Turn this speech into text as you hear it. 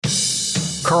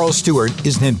Carl Stuart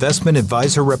is an investment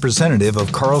advisor representative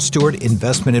of Carl Stuart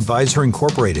Investment Advisor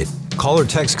Incorporated. Call or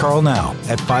text Carl now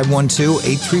at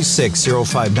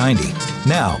 512-836-0590.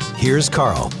 Now, here's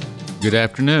Carl. Good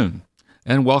afternoon,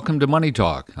 and welcome to Money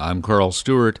Talk. I'm Carl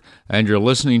Stuart, and you're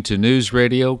listening to News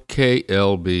Radio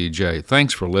KLBJ.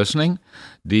 Thanks for listening.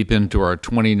 Deep into our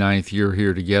 29th year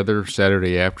here together,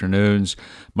 Saturday afternoons.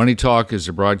 Money Talk is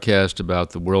a broadcast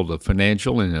about the world of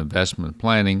financial and investment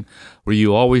planning, where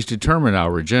you always determine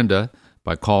our agenda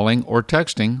by calling or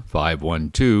texting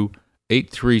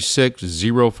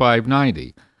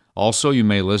 512-836-0590. Also, you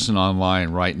may listen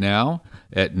online right now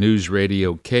at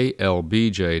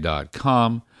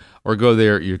newsradioklbj.com, or go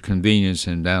there at your convenience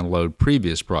and download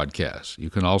previous broadcasts.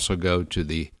 You can also go to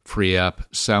the free app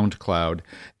SoundCloud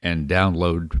and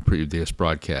download previous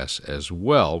broadcasts as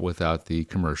well without the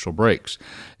commercial breaks.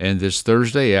 And this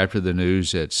Thursday after the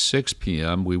news at 6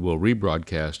 p.m., we will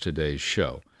rebroadcast today's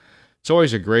show. It's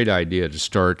always a great idea to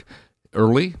start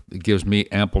early. It gives me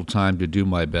ample time to do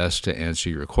my best to answer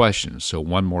your questions. So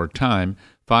one more time,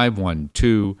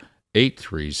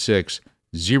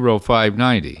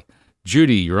 512-836-0590.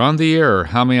 Judy, you're on the air.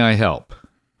 How may I help?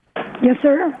 Yes,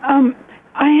 sir.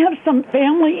 I have some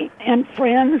family and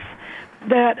friends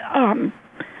that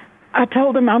I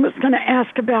told them I was going to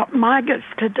ask about MIGAs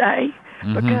today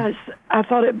because I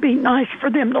thought it'd be nice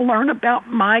for them to learn about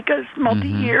MIGAs,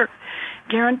 multi-year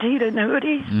guaranteed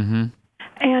annuities.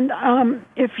 And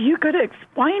if you could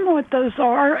explain what those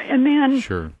are and then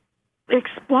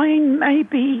explain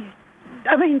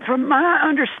from my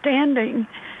understanding,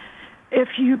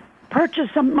 if you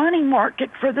purchase a money market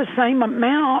for the same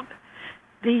amount,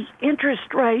 the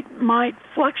interest rate might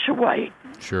fluctuate.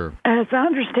 Sure. As I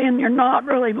understand, you're not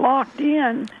really locked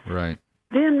in. Right.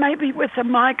 Then maybe with the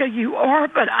MIGA you are,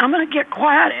 but I'm going to get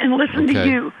quiet and listen to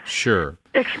you. Sure.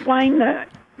 Explain the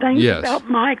things about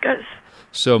MIGAs.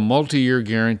 So multi-year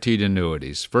guaranteed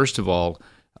annuities. First of all,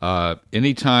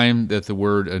 anytime that the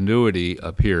word annuity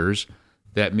appears,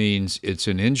 that means it's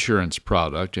an insurance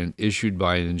product and issued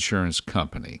by an insurance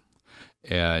company.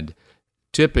 And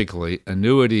typically,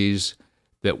 annuities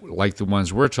that, like the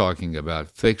ones we're talking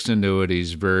about, fixed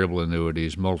annuities, variable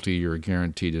annuities, multi-year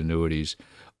guaranteed annuities,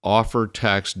 offer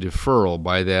tax deferral.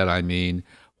 By that I mean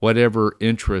whatever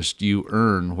interest you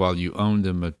earn while you own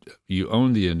the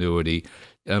annuity,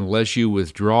 unless you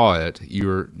withdraw it,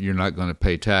 you're not going to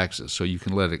pay taxes. So you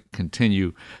can let it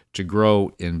continue to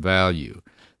grow in value.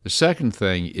 The second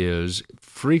thing is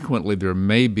frequently there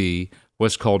may be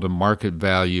what's called a market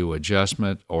value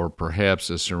adjustment or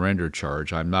perhaps a surrender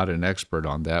charge. I'm not an expert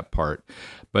on that part.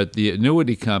 But the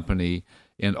annuity company,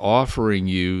 in offering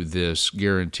you this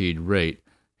guaranteed rate,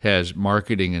 has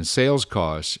marketing and sales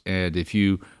costs. And if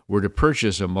you were to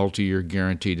purchase a multi-year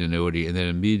guaranteed annuity and then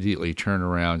immediately turn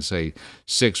around, say,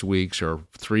 6 weeks or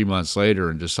 3 months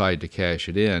later and decide to cash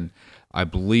it in, I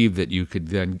believe that you could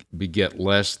then get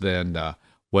less than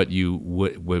what you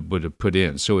would have put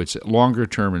in. So it's a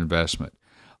longer-term investment.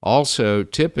 Also,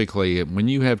 typically, when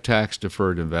you have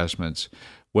tax-deferred investments,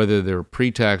 whether they're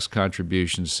pre-tax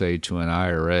contributions, say, to an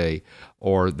IRA,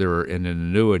 or they're in an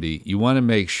annuity, you want to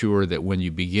make sure that when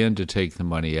you begin to take the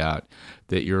money out,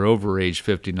 that you're over age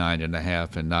 59 and a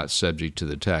half and not subject to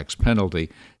the tax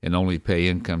penalty and only pay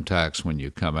income tax when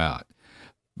you come out.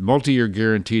 Multi-year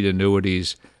guaranteed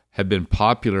annuities have been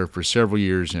popular for several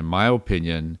years, in my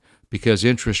opinion, because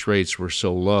interest rates were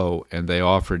so low and they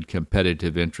offered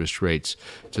competitive interest rates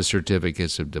to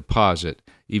certificates of deposit,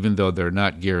 even though they're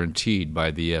not guaranteed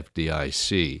by the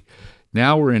FDIC.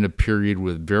 Now we're in a period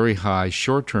with very high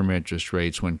short-term interest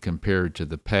rates when compared to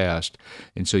the past,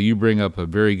 and so you bring up a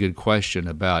very good question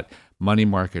about money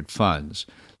market funds.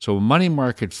 So a money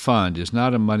market fund is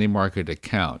not a money market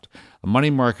account. A money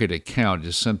market account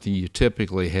is something you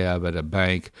typically have at a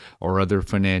bank or other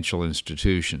financial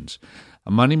institutions. A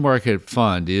money market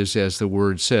fund is, as the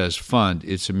word says, fund.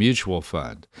 It's a mutual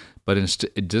fund, but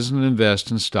it doesn't invest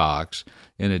in stocks,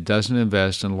 and it doesn't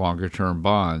invest in longer-term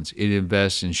bonds. It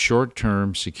invests in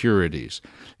short-term securities.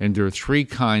 And there are three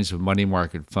kinds of money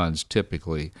market funds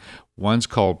typically. One's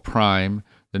called prime,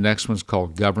 the next one's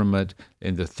called government,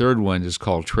 and the third one is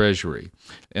called treasury.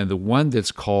 And the one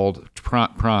that's called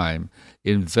prime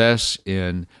invests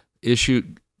in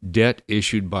debt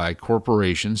issued by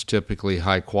corporations, typically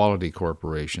high-quality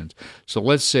corporations. So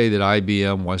let's say that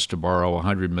IBM wants to borrow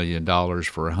 $100 million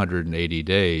for 180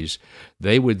 days.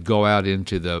 They would go out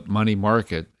into the money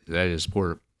market, that is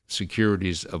for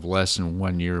securities of less than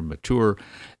 1 year mature,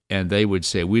 and they would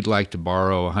say, we'd like to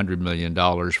borrow $100 million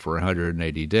for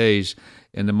 180 days,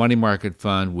 and the money market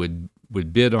fund would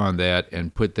would bid on that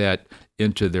and put that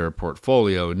into their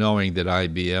portfolio, knowing that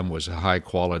IBM was a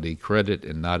high-quality credit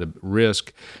and not a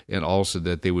risk, and also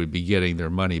that they would be getting their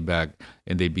money back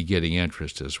and they'd be getting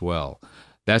interest as well.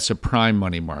 That's a prime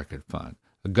money market fund.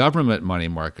 A government money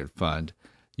market fund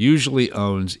usually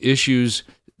owns issues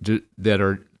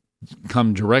that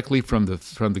come directly from the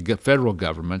federal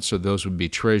government, so those would be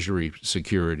Treasury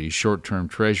securities, short-term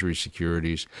Treasury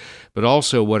securities, but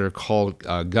also what are called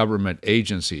government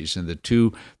agencies, and the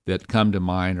two that come to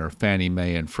mind are Fannie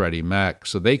Mae and Freddie Mac.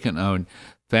 So they can own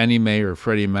Fannie Mae or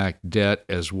Freddie Mac debt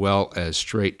as well as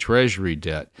straight Treasury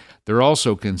debt. They're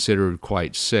also considered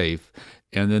quite safe.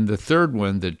 And then the third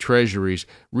one, the Treasuries,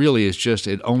 really is just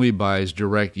it only buys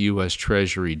direct U.S.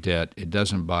 Treasury debt. It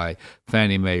doesn't buy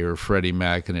Fannie Mae or Freddie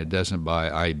Mac, and it doesn't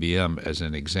buy IBM as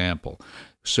an example.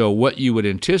 So what you would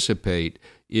anticipate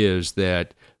is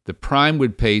that the prime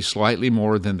would pay slightly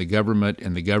more than the government,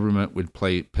 and the government would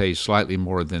pay slightly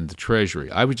more than the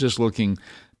Treasury. I was just looking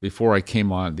before I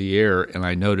came on the air, and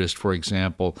I noticed, for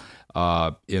example,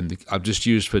 I've just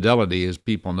used Fidelity. As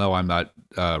people know, I'm not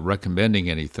recommending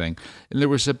anything. And there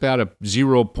was about a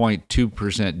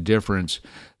 0.2% difference,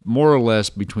 more or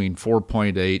less between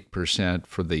 4.8%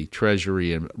 for the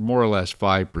Treasury and more or less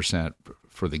 5%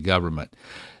 for the government.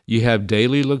 You have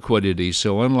daily liquidity,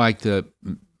 so unlike the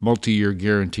multi-year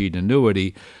guaranteed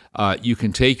annuity, you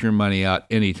can take your money out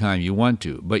anytime you want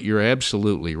to. But you're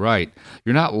absolutely right.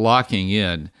 You're not locking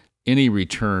in any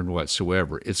return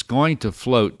whatsoever. It's going to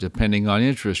float depending on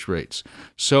interest rates.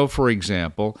 So, for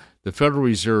example, the Federal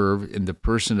Reserve, in the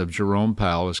person of Jerome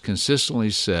Powell, has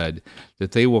consistently said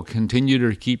that they will continue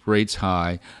to keep rates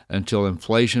high until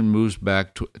inflation moves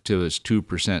back to its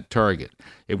 2% target.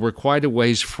 We're quite a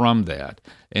ways from that,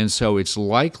 and so it's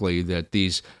likely that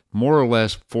these more or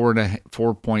less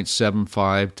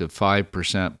 4.75 to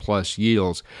 5% plus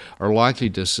yields are likely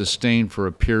to sustain for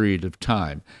a period of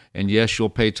time. And yes, you'll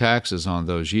pay taxes on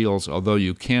those yields, although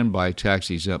you can buy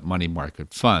tax-exempt money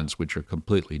market funds, which are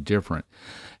completely different.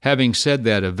 Having said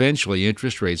that, eventually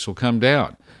interest rates will come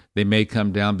down. They may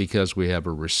come down because we have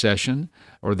a recession,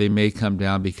 or they may come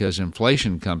down because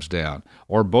inflation comes down,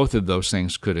 or both of those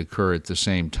things could occur at the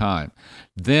same time.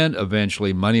 Then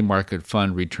eventually money market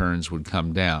fund returns would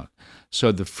come down.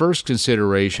 So the first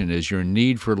consideration is your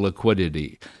need for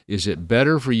liquidity. Is it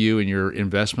better for you in your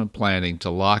investment planning to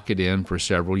lock it in for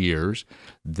several years?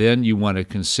 Then you want to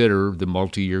consider the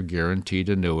multi-year guaranteed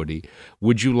annuity.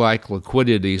 Would you like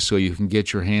liquidity so you can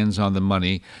get your hands on the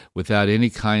money without any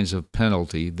kinds of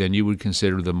penalty? Then you would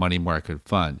consider the money market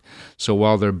fund. So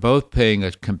while they're both paying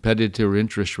a competitive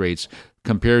interest rates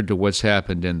compared to what's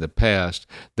happened in the past,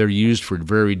 they're used for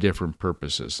very different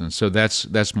purposes. And so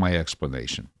that's my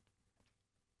explanation.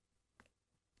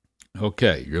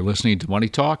 Okay, you're listening to Money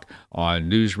Talk on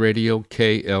News Radio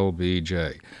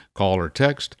KLBJ. Call or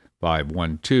text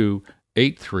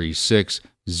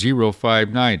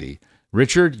 512-836-0590.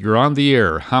 Richard, you're on the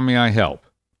air. How may I help?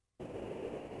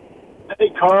 Hey,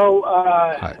 Carl.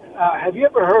 Hi. Have you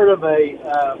ever heard of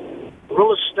a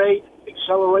real estate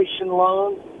acceleration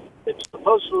loan? It's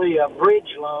supposedly a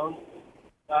bridge loan,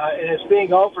 and it's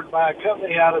being offered by a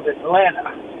company out of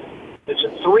Atlanta. It's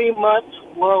a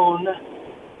 3-month loan.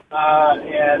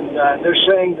 And they're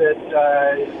saying that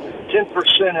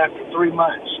 10% after 3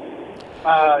 months.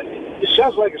 It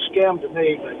sounds like a scam to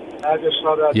me, but I just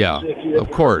thought I'd see if you... Yeah,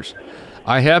 of course.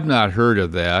 I have not heard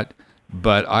of that,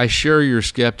 but I share your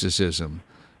skepticism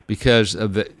because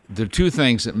of the two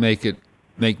things that make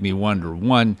me wonder.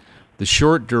 One, the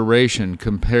short duration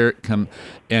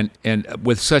and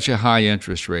with such a high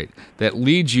interest rate that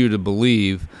leads you to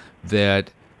believe that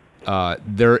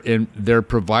they're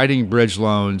providing bridge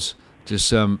loans to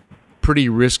some pretty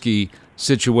risky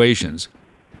situations,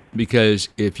 because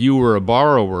if you were a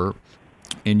borrower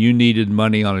and you needed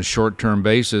money on a short-term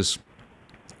basis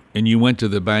and you went to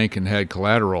the bank and had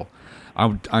collateral,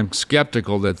 I'm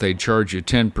skeptical that they'd charge you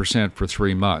 10% for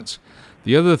 3 months.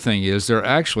 The other thing is they're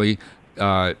actually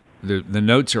the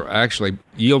notes are actually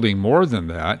yielding more than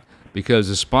that, because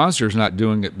the sponsor's not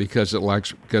doing it because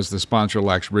the sponsor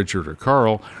likes Richard or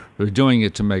Carl. They're doing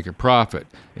it to make a profit.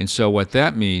 And so what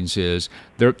that means is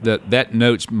that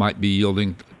notes might be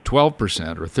yielding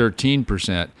 12% or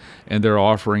 13%, and they're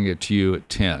offering it to you at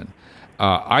 10%.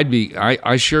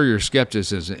 I share your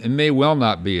skepticism. It may well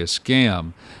not be a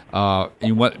scam,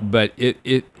 but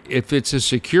if it's a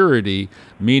security,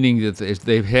 meaning that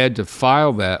they've had to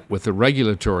file that with the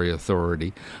regulatory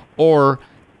authority, or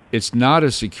it's not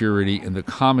a security in the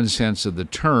common sense of the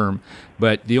term,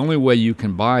 But the only way you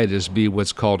can buy it is be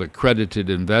what's called accredited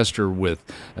investor with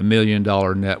 $1 million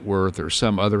net worth or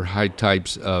some other high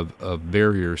types of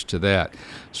barriers to that.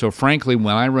 So frankly,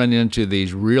 when I run into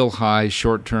these real high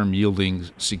short-term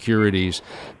yielding securities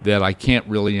that I can't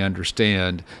really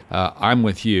understand, I'm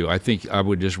with you. I think I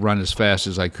would just run as fast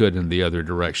as I could in the other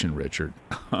direction, Richard.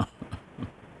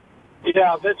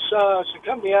 Yeah, that's it's a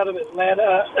company out of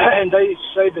Atlanta, and they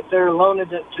say that they're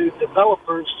loaning it to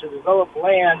developers to develop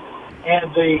land,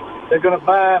 and they're going to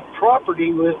buy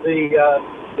property with the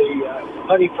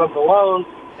money from the loan,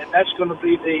 and that's going to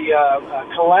be the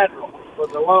collateral for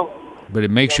the loan. But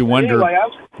it makes you wonder.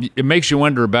 It makes you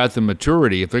wonder about the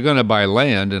maturity. If they're going to buy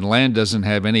land and land doesn't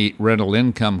have any rental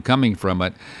income coming from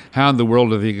it, how in the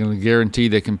world are they going to guarantee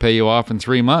they can pay you off in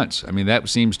 3 months? I mean, that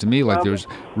seems to me like there's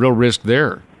real risk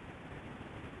there.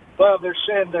 Well, they're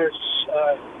saying they're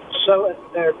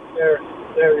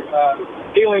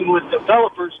dealing with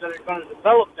developers that are going to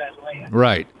develop that land.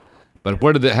 Right, but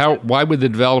why would the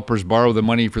developers borrow the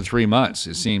money for 3 months?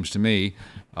 It seems to me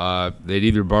they'd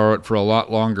either borrow it for a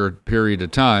lot longer period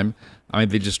of time. I mean,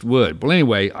 they just would. Well,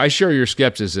 anyway, I share your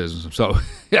skepticism, so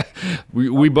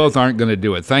we both aren't going to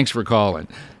do it. Thanks for calling.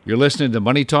 You're listening to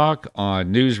Money Talk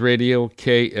on News Radio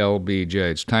KLBJ.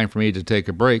 It's time for me to take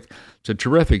a break. It's a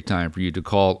terrific time for you to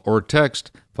call or text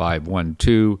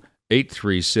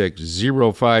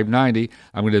 512-836-0590.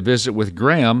 I'm going to visit with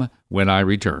Graham when I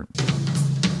return.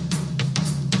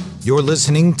 You're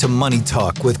listening to Money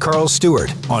Talk with Carl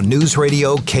Stewart on News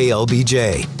Radio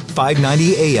KLBJ,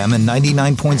 590 AM and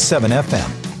 99.7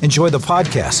 FM. Enjoy the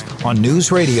podcast on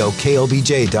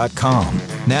newsradioklbj.com.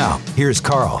 Now, here's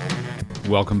Carl.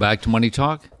 Welcome back to Money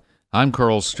Talk. I'm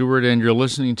Carl Stewart, and you're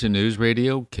listening to News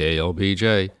Radio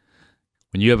KLBJ.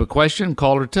 When you have a question,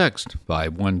 call or text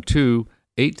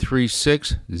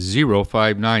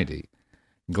 512-836-0590.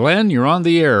 Glenn, you're on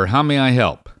the air. How may I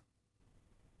help?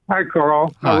 Hi,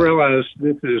 Carl. Hi. I realize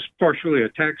this is partially a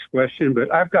tax question, but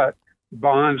I've got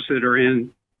bonds that are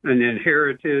in an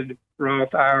inherited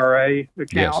Roth IRA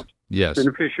account, Yes.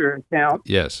 beneficiary account.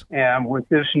 Yes. And with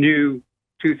this new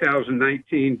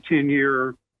 2019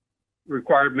 10-year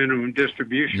required minimum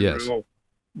distribution rule,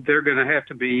 they're going to have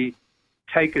to be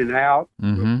taken out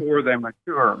before they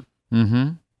mature.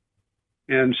 Mm-hmm.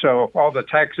 And so all the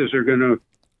taxes are going to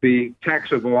be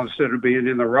taxable instead of being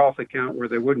in the Roth account where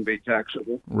they wouldn't be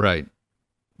taxable. Right.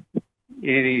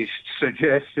 Any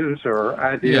suggestions or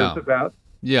ideas about?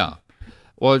 Yeah.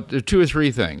 Well, there are two or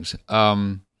three things.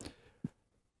 Are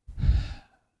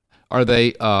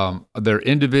they they're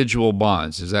individual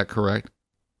bonds? Is that correct?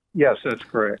 Yes, that's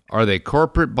correct. Are they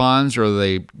corporate bonds or are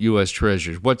they U.S.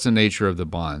 Treasuries? What's the nature of the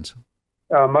bonds?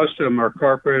 Most of them are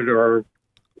corporate or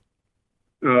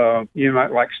you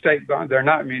might like state bonds. They're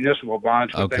not municipal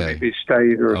bonds, but they may be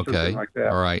state or something like that.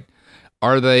 All right.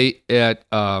 Are they at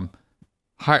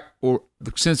high, or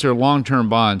since they're long-term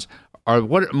bonds? Are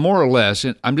what more or less?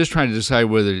 And I'm just trying to decide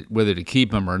whether to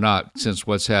keep them or not, since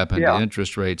what's happened to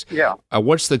interest rates. Yeah.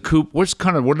 What's the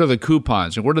what are the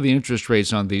coupons and what are the interest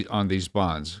rates on these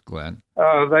bonds, Glenn?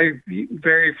 They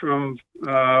vary from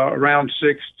around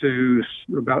 6 to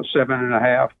about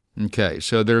 7.5. Okay,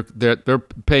 so they're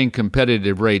paying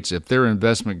competitive rates. If they're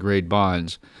investment grade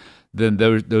bonds, then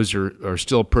those are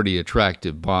still pretty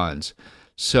attractive bonds.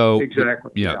 So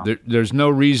exactly, there's no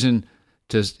reason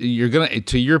to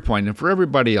your point, and for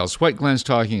everybody else, what Glenn's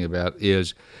talking about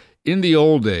is in the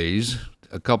old days,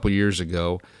 a couple years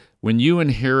ago, when you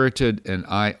inherited an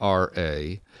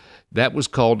IRA, that was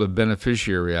called a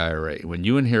beneficiary IRA. When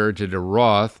you inherited a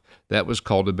Roth, that was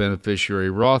called a beneficiary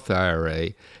Roth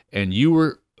IRA, and you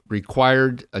were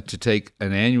required to take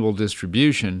an annual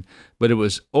distribution, but it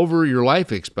was over your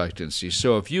life expectancy.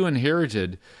 So if you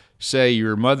inherited, say,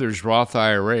 your mother's Roth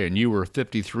IRA and you were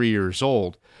 53 years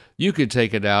old, you could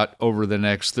take it out over the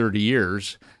next 30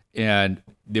 years, and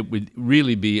it would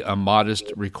really be a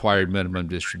modest required minimum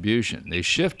distribution. They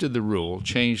shifted the rule,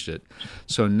 changed it.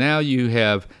 So now you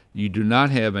do not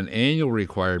have an annual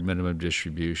required minimum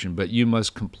distribution, but you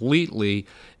must completely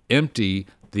empty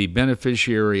the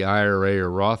beneficiary IRA or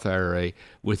Roth IRA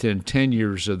within 10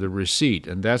 years of the receipt.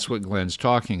 And that's what Glenn's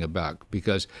talking about,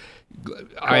 because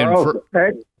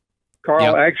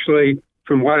Carl, actually,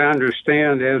 from what I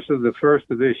understand, as of the first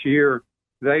of this year,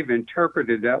 they've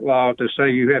interpreted that law to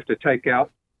say you have to take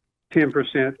out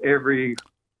 10% every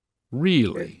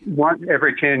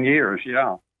 10 years.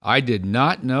 Yeah. I did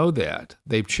not know that.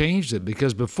 They've changed it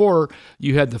because before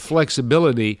you had the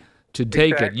flexibility to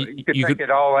take it. You could take it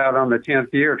all out on the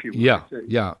 10th year if you wanted to.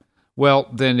 Yeah. Well,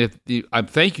 then I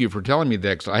thank you for telling me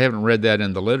that, because I haven't read that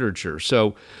in the literature.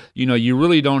 So, you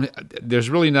really don't, there's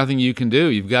really nothing you can do.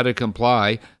 You've got to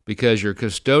comply, because your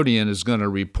custodian is going to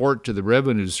report to the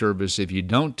Revenue Service if you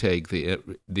don't take the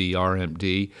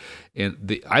RMD.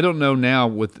 And I don't know now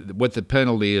what the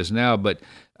penalty is now, but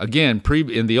again,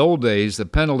 in the old days, the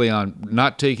penalty on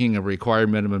not taking a required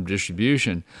minimum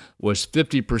distribution was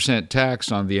 50%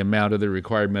 tax on the amount of the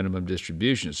required minimum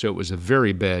distribution. So it was a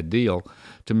very bad deal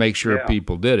to make sure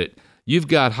people did it. You've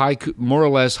got more or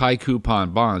less high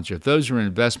coupon bonds. If those are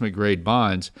investment grade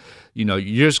bonds, you're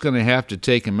just going to have to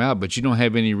take them out, but you don't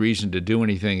have any reason to do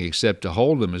anything except to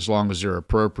hold them as long as they're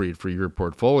appropriate for your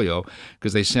portfolio,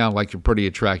 because they sound like they're pretty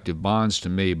attractive bonds to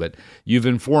me. But you've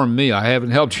informed me. I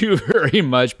haven't helped you very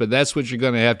much, but that's what you're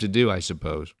going to have to do, I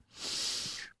suppose.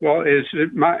 Well,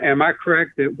 am I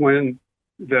correct that when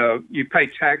you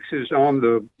pay taxes on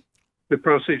the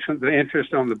proceeds from the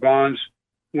interest on the bonds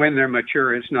when they're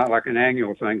mature, it's not like an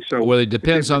annual thing? So, well, it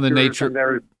depends on the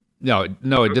nature.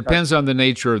 No, it depends on the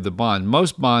nature of the bond.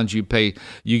 Most bonds you get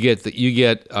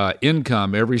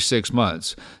income every 6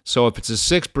 months. So if it's a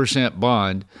 6%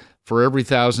 bond, for every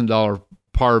 $1,000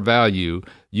 par value,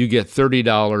 you get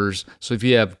 $30. So if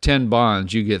you have 10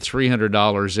 bonds, you get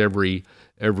 $300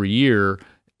 every year,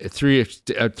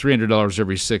 $300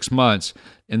 every 6 months,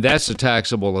 and that's a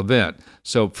taxable event.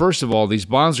 So first of all, these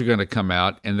bonds are going to come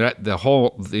out, and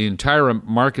the entire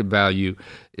market value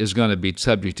is going to be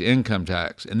subject to income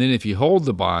tax. And then if you hold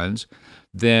the bonds,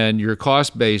 then your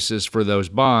cost basis for those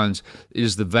bonds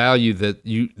is the value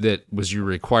that was your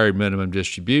required minimum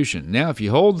distribution. Now, if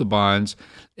you hold the bonds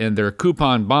and they're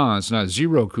coupon bonds, not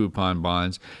zero coupon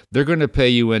bonds, they're going to pay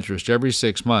you interest every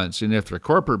 6 months. And if they're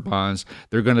corporate bonds,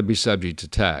 they're going to be subject to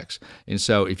tax. And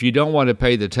so if you don't want to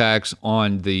pay the tax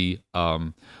on the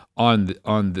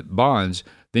bonds,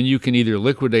 then you can either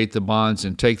liquidate the bonds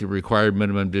and take the required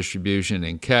minimum distribution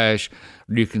in cash,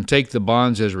 or you can take the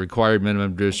bonds as required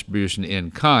minimum distribution in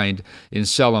kind and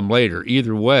sell them later.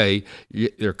 Either way,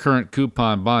 their current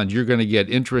coupon bond, you're going to get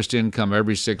interest income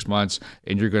every 6 months,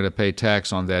 and you're going to pay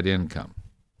tax on that income.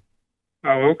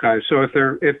 Oh, okay. So if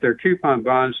they're coupon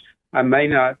bonds,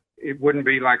 it wouldn't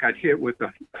be like I'd hit with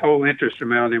the whole interest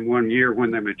amount in 1 year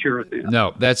when they mature then.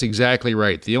 No, that's exactly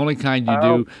right. The only kind you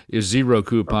do is zero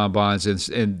coupon bonds,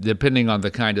 and depending on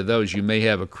the kind of those, you may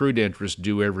have accrued interest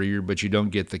due every year, but you don't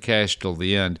get the cash till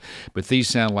the end. But these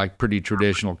sound like pretty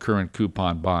traditional current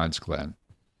coupon bonds, Glenn.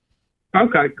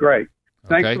 Okay, great.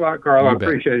 Thanks a lot, Carl. I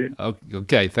appreciate it.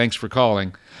 Okay, thanks for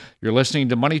calling. You're listening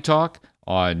to Money Talk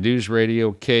on News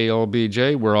Radio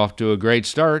KLBJ. We're off to a great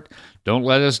start. Don't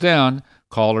let us down.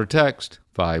 Call or text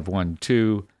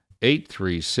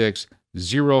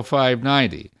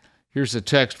 512-836-0590. Here's a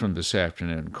text from this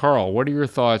afternoon. Carl, what are your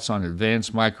thoughts on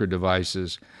advanced micro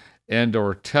devices and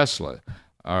or Tesla?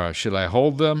 Should I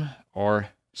hold them or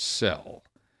sell?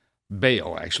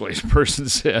 Bail, actually, as a person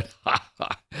said.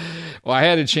 Well, I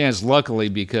had a chance, luckily,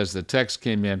 because the text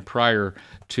came in prior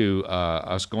to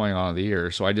us going on the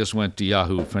air, so I just went to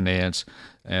Yahoo Finance,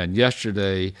 and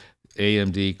yesterday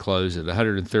AMD closed at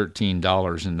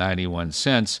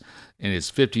 $113.91, and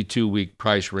its 52-week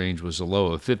price range was a low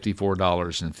of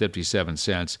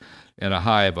 $54.57 and a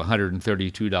high of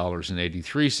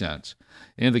 $132.83.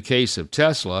 In the case of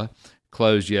Tesla,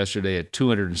 closed yesterday at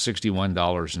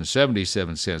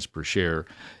 $261.77 per share,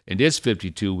 and its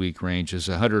 52-week range is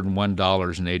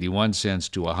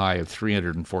 $101.81 to a high of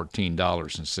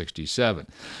 $314.67.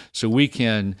 So we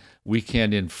can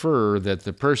infer that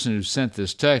the person who sent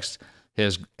this text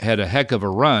has had a heck of a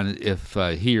run if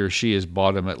he or she has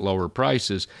bought them at lower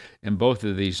prices, and both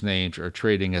of these names are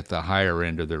trading at the higher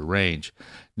end of their range.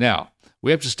 Now,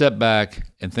 we have to step back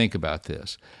and think about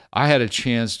this. I had a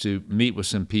chance to meet with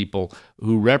some people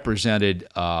who represented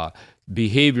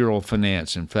behavioral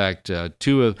finance. In fact,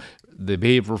 two of the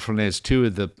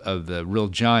real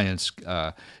giants,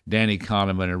 Danny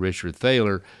Kahneman and Richard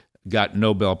Thaler, got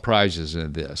Nobel Prizes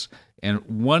in this. And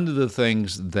one of the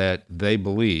things that they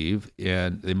believe,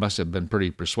 and they must have been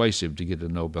pretty persuasive to get a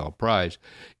Nobel Prize,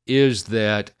 is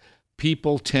that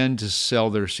people tend to sell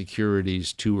their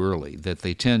securities too early, that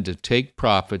they tend to take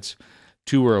profits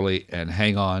too early and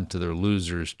hang on to their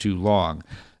losers too long.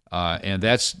 And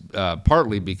that's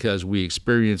partly because we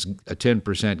experience a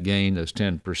 10% gain as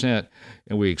 10%,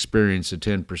 and we experience a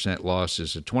 10% loss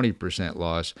as a 20%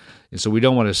 loss. And so we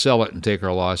don't want to sell it and take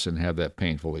our loss and have that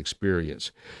painful experience.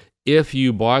 If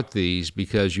you bought these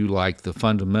because you liked the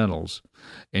fundamentals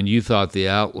and you thought the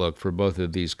outlook for both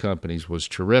of these companies was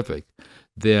terrific,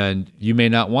 then you may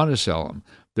not want to sell them.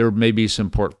 There may be some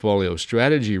portfolio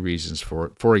strategy reasons for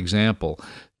it. For example,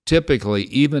 typically,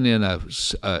 even in a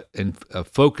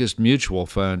focused mutual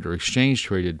fund or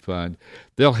exchange-traded fund,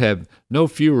 they'll have no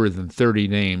fewer than 30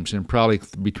 names and probably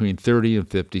between 30 and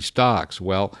 50 stocks.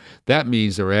 Well, that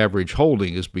means their average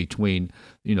holding is between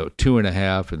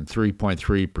 2.5% and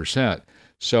 3.3%.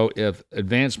 So if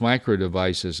Advanced Micro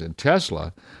Devices and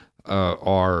Tesla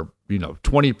are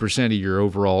 20% of your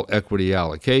overall equity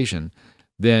allocation,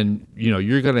 then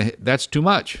that's too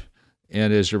much.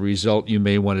 And as a result, you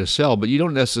may want to sell. But you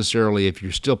don't necessarily, if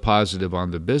you're still positive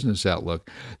on the business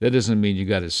outlook, that doesn't mean you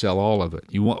got to sell all of it.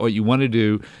 What you want to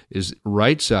do is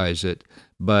right-size it.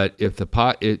 But if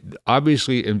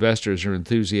obviously investors are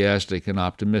enthusiastic and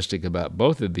optimistic about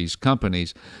both of these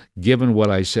companies, given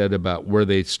what I said about where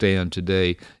they stand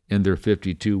today in their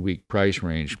 52-week price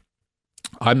range.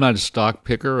 I'm not a stock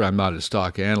picker. I'm not a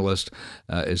stock analyst.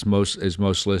 As most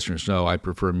listeners know, I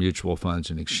prefer mutual funds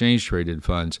and exchange-traded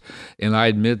funds. And I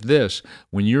admit this,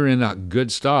 when you're in a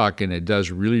good stock and it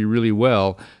does really, really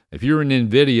well, if you're in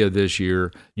NVIDIA this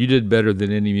year, you did better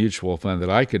than any mutual fund that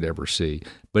I could ever see.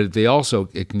 But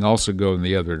it can also go in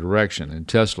the other direction. And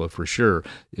Tesla, for sure,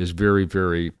 is very,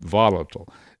 very volatile.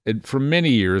 For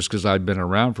many years, because I've been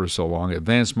around for so long,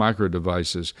 Advanced Micro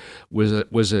Devices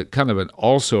was a kind of an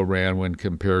also-ran when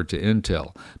compared to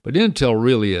Intel. But Intel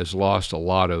really has lost a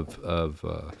lot of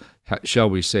shall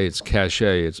we say, its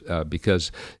cachet,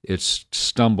 because it's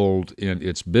stumbled in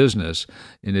its business,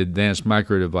 and Advanced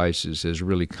Micro Devices has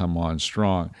really come on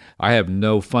strong. I have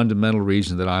no fundamental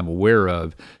reason that I'm aware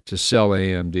of to sell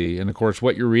AMD. And, of course,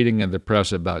 what you're reading in the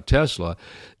press about Tesla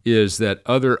is that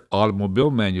other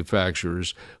automobile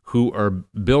manufacturers who are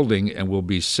building and will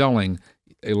be selling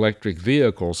electric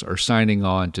vehicles are signing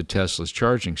on to Tesla's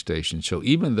charging stations. So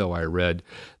even though I read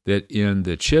that in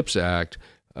the CHIPS Act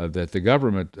that the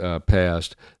government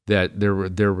passed, that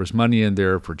there was money in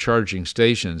there for charging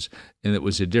stations, and it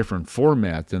was a different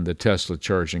format than the Tesla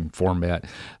charging format,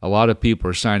 a lot of people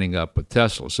are signing up with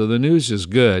Tesla. So the news is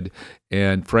good,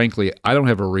 and frankly, I don't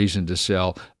have a reason to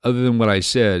sell other than what I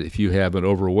said, if you have it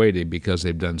overweighted because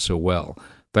they've done so well.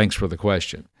 Thanks for the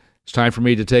question. It's time for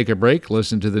me to take a break,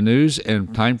 listen to the news,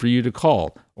 and time for you to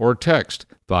call or text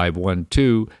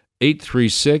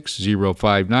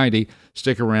 512-836-0590.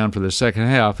 Stick around for the second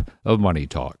half of Money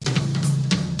Talk.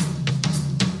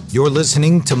 You're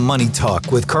listening to Money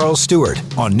Talk with Carl Stewart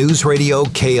on News Radio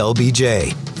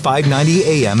KLBJ, 590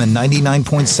 AM and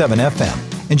 99.7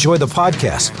 FM. Enjoy the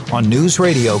podcast on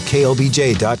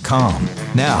newsradioklbj.com.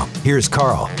 Now, here's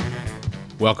Carl.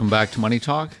 Welcome back to Money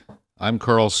Talk. I'm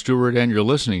Carl Stewart, and you're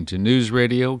listening to News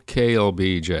Radio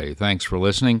KLBJ. Thanks for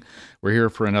listening. We're here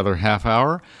for another half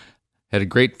hour. Had a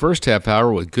great first half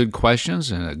hour with good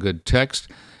questions and a good text.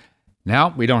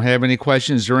 Now, we don't have any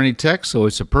questions or any text, so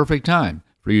it's a perfect time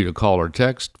for you to call or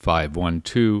text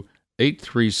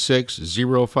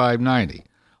 512-836-0590.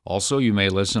 Also, you may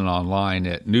listen online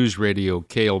at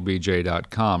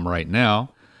newsradioklbj.com right now,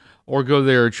 or go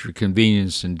there at your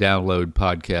convenience and download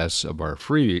podcasts of our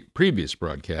previous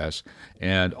broadcasts,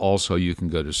 and also you can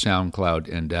go to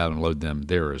SoundCloud and download them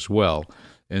there as well.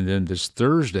 And then this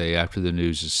Thursday, after the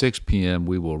news at 6 p.m.,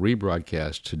 we will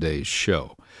rebroadcast today's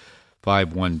show.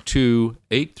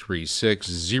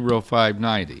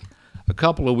 512-836-0590. A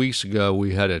couple of weeks ago,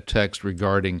 we had a text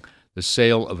regarding the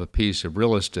sale of a piece of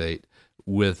real estate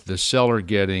with the seller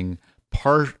getting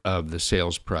part of the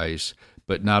sales price,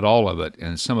 but not all of it,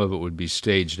 and some of it would be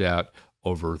staged out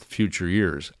over future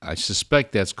years. I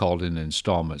suspect that's called an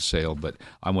installment sale, but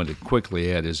I want to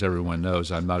quickly add, as everyone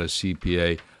knows, I'm not a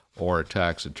CPA or a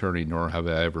tax attorney, nor have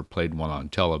I ever played one on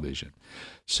television.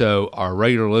 So our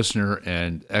regular listener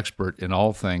and expert in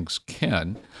all things,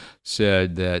 Ken,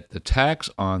 said that the tax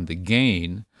on the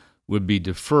gain would be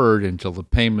deferred until the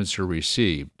payments are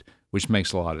received, which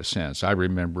makes a lot of sense. I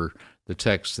remember the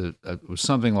text that was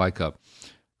something like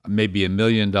maybe $1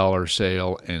 million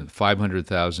sale and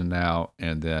 $500,000 now,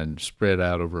 and then spread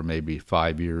out over maybe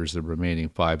 5 years, the remaining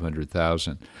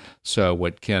 $500,000. So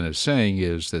what Ken is saying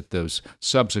is that those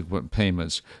subsequent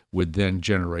payments would then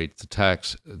generate the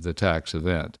tax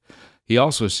event. He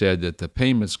also said that the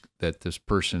payments that this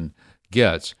person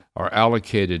gets are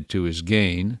allocated to his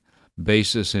gain,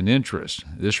 basis, and interest.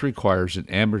 This requires an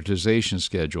amortization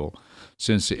schedule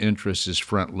since the interest is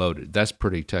front-loaded. That's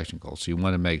pretty technical, so you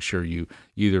want to make sure you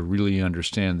either really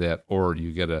understand that or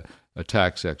you get a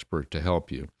tax expert to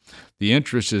help you. The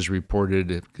interest is reported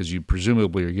because you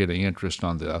presumably are getting interest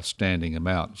on the outstanding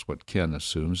amount, is what Ken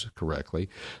assumes correctly.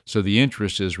 So the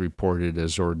interest is reported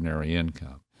as ordinary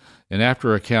income. And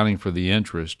after accounting for the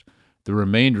interest, The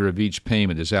remainder of each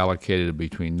payment is allocated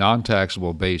between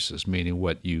non-taxable basis, meaning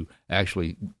what you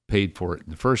actually paid for it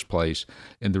in the first place,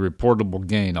 and the reportable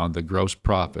gain on the gross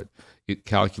profit, it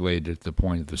calculated at the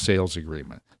point of the sales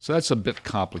agreement. So that's a bit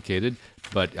complicated,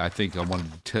 but I think I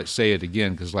wanted to say it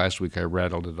again because last week I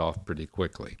rattled it off pretty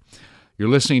quickly. You're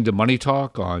listening to Money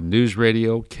Talk on News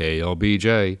Radio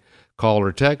KLBJ. Call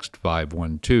or text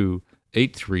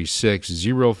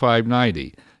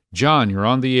 512-836-0590. John, you're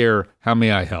on the air. How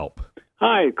may I help?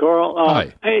 Hi, Carl.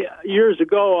 Hi. Hey, years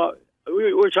ago,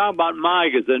 we were talking about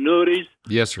MIGAs, annuities.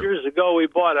 Yes, sir. Years ago, we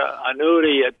bought an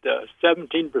annuity at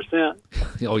 17%.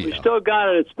 Oh, yeah. We still got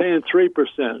it. It's paying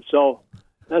 3%. So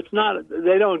that's not.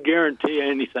 They don't guarantee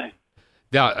anything.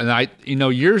 Yeah, and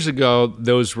years ago,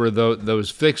 those were those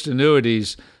fixed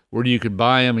annuities where you could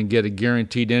buy them and get a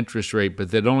guaranteed interest rate,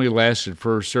 but that only lasted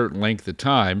for a certain length of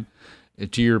time.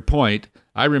 And to your point,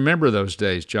 I remember those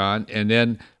days, John. And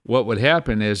then what would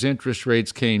happen as interest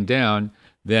rates came down,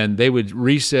 then they would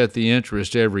reset the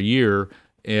interest every year,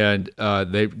 and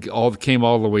they all came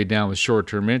all the way down with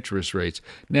short-term interest rates.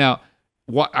 Now,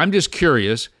 I'm just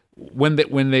curious, when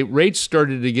the rates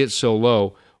started to get so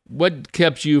low, what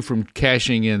kept you from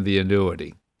cashing in the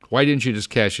annuity? Why didn't you just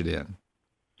cash it in?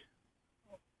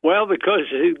 Well, because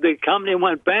the company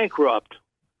went bankrupt.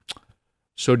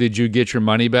 So did you get your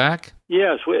money back?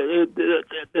 Yes,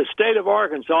 the state of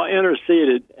Arkansas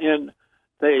interceded, and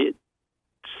they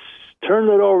turned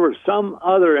it over to some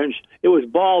other, and it was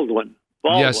Baldwin.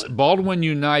 Yes, Baldwin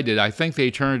United. I think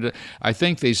they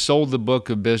sold the book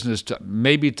of business to a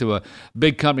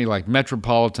big company like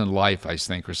Metropolitan Life, I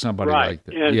think, or somebody like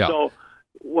that. And so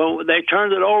when they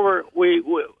turned it over, we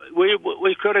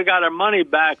could have got our money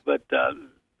back, but the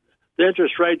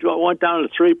interest rate went down to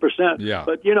 3%. Yeah.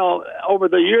 But over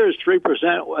the years,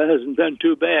 3% hasn't been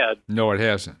too bad. No, it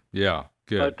hasn't. Yeah.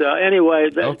 Good. But anyway,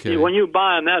 okay. When you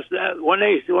buy them, when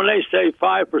they say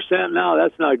 5% now,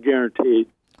 that's not guaranteed.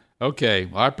 Okay,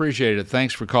 well, I appreciate it.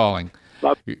 Thanks for calling.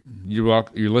 Bye. You're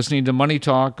listening to Money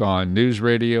Talk on News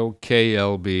Radio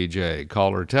KLBJ.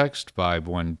 Call or text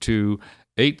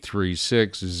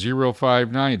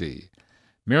 512-836-0590.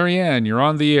 Marianne, you're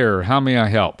on the air. How may I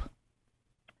help?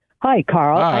 Hi,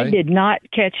 Carl. Hi. I did not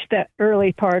catch the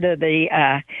early part of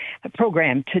the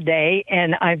program today,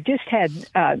 and I've just had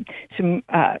some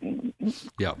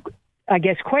I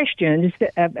guess, questions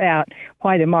about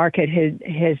why the market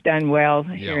has done well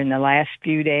here in the last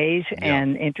few days,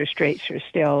 and interest rates are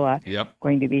still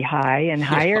going to be high and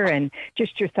higher, and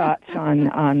just your thoughts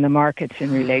on the markets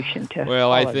in relation to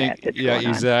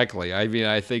exactly. I mean,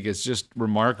 I think it's just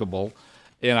remarkable,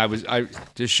 and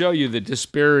to show you the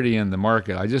disparity in the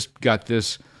market, I just got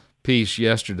this piece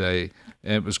yesterday,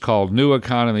 and it was called New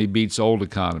Economy Beats Old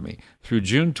Economy. Through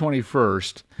June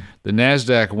 21st, the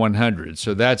NASDAQ 100,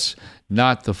 so that's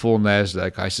not the full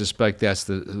NASDAQ. I suspect that's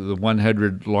the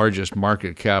 100 largest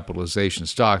market capitalization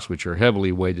stocks, which are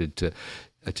heavily weighted to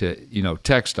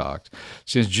tech stocks.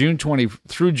 Through June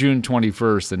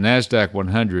 21st, the NASDAQ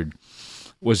 100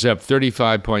 was up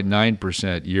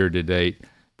 35.9% year to date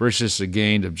versus a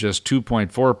gain of just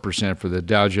 2.4% for the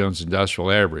Dow Jones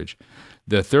Industrial Average.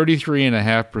 The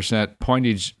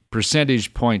 33.5%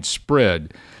 percentage point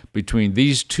spread between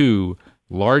these two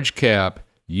large cap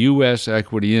U.S.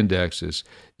 equity indexes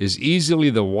is easily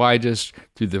the widest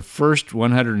through the first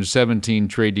 117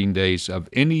 trading days of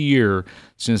any year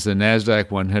since the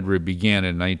NASDAQ 100 began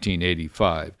in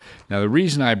 1985. Now, the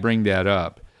reason I bring that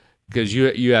up, because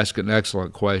you ask an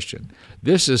excellent question.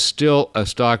 This is still a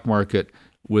stock market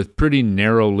with pretty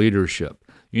narrow leadership.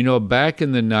 Back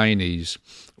in the 90s,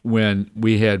 when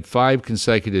we had 5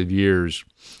 consecutive years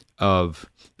of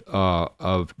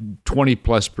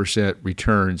 20+%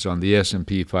 returns on the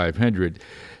S&P 500,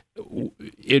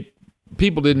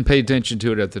 people didn't pay attention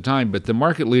to it at the time, but the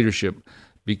market leadership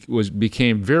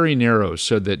became very narrow,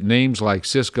 so that names like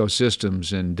Cisco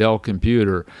Systems and Dell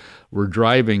Computer were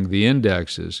driving the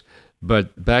indexes.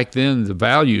 But back then, the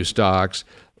value stocks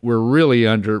were really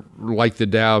under, like the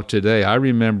Dow today. I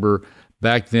remember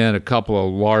back then a couple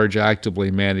of large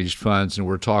actively managed funds, and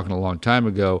we're talking a long time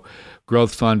ago,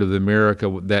 Growth Fund of America,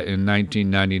 that in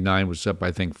 1999 was up,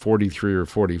 I think, 43 or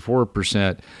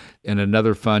 44%, and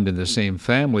another fund in the same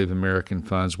family of American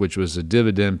funds, which was a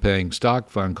dividend-paying stock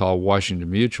fund called Washington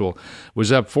Mutual, was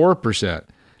up 4%.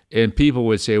 And people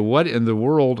would say, what in the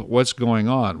world, what's going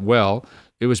on? Well,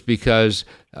 it was because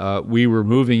we were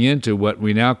moving into what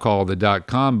we now call the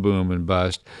dot-com boom and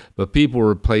bust, but people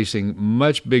were placing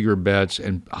much bigger bets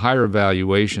and higher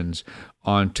valuations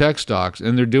on tech stocks,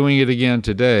 and they're doing it again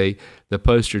today. The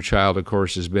poster child, of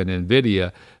course, has been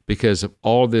NVIDIA because of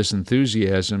all this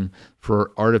enthusiasm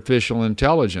for artificial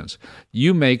intelligence.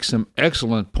 You make some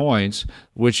excellent points,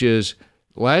 which is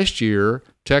last year,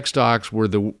 tech stocks were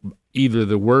either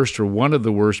the worst or one of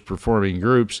the worst performing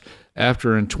groups,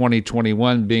 after in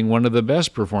 2021 being one of the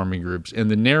best performing groups. And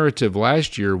the narrative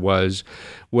last year was,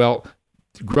 well,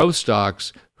 growth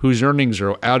stocks whose earnings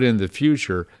are out in the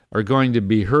future are going to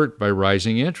be hurt by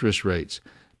rising interest rates.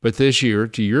 But this year,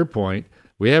 to your point,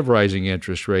 we have rising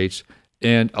interest rates,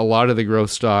 and a lot of the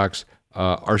growth stocks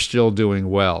are still doing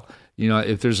well. You know,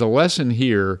 if there's a lesson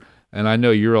here, and I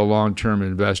know you're a long-term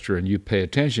investor and you pay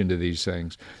attention to these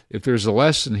things, if there's a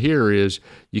lesson here is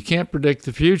you can't predict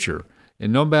the future.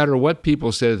 And no matter what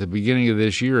people said at the beginning of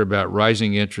this year about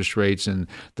rising interest rates and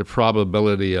the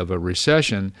probability of a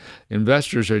recession,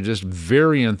 investors are just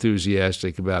very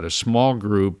enthusiastic about a small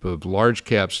group of large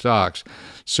cap stocks.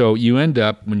 So you end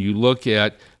up, when you look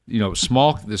at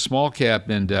the small cap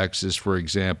indexes, for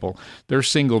example, they're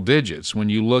single digits. When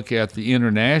you look at the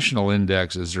international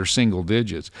indexes, they're single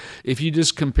digits. If you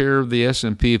just compare the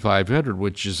S&P 500,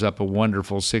 which is up a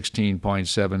wonderful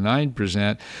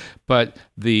 16.79%, but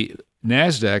the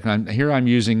NASDAQ, I'm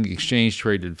using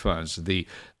exchange-traded funds, the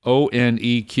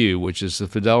ONEQ, which is the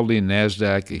Fidelity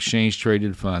NASDAQ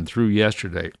exchange-traded fund through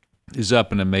yesterday, is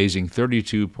up an amazing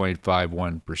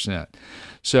 32.51%.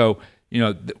 So,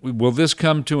 will this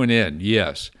come to an end?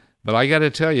 Yes. But I got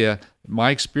to tell you,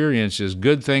 my experience is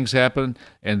good things happen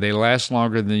and they last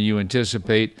longer than you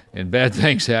anticipate, and bad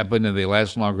things happen and they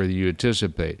last longer than you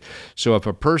anticipate. So if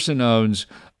a person owns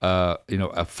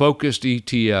a focused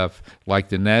ETF like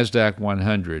the NASDAQ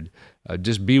 100,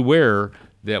 just beware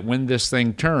that when this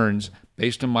thing turns,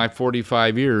 based on my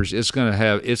 45 years, it's going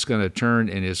to turn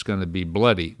and it's going to be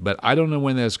bloody. But I don't know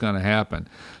when that's going to happen.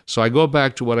 So I go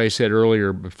back to what I said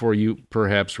earlier before you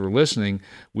perhaps were listening.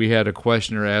 We had a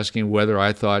questioner asking whether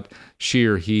I thought she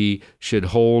or he should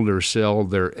hold or sell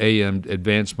their AM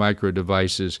Advanced Micro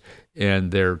Devices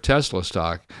and their Tesla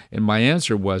stock. And my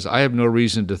answer was, I have no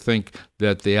reason to think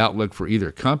that the outlook for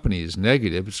either company is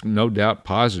negative. It's no doubt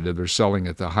positive. They're selling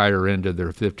at the higher end of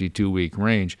their 52-week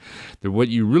range. What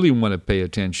you really want to pay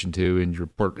attention to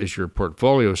is your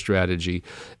portfolio strategy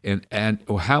and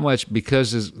how much,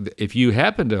 because if you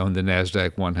happen to own the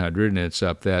NASDAQ 100 and it's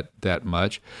up that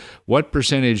much, what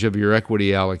percentage of your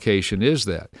equity allocation is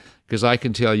that? Because I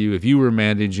can tell you, if you were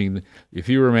managing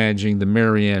the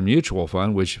Marianne Mutual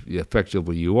Fund, which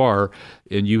effectively you are,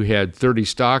 and you had 30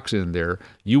 stocks in there,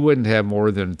 you wouldn't have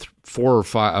more than 4 or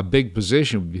 5. A big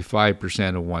position would be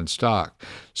 5% of one stock.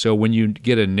 So when you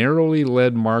get a narrowly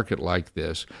led market like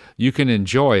this, you can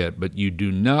enjoy it, but you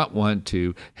do not want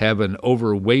to have an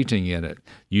overweighting in it.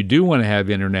 You do want to have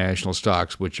international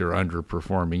stocks which are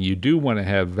underperforming. You do want to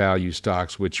have value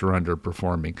stocks which are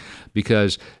underperforming,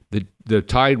 because the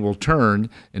tide will turn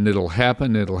and it'll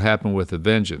happen with a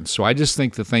vengeance. So I just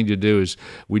think the thing to do is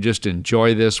we just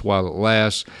enjoy this while it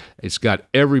lasts. It's got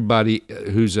everybody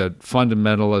who's a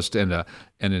fundamentalist and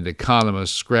an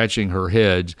economist scratching her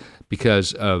head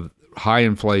because of high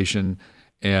inflation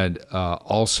and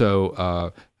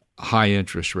also high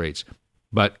interest rates.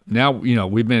 But now,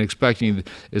 we've been expecting,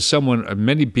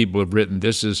 many people have written,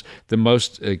 this is the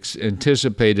most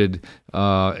anticipated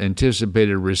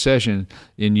recession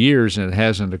in years, and it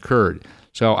hasn't occurred.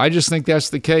 So I just think that's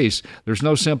the case. There's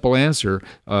no simple answer.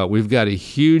 We've got a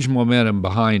huge momentum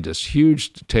behind us,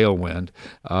 huge tailwind,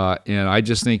 and I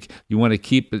just think you want to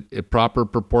keep a proper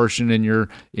proportion in your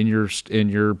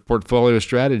portfolio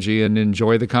strategy and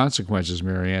enjoy the consequences,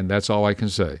 Marianne. That's all I can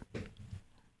say.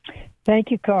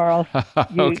 Thank you, Carl.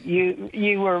 Okay.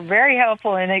 You were very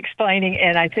helpful in explaining,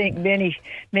 and I think many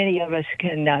of us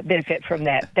can benefit from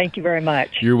that. Thank you very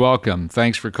much. You're welcome.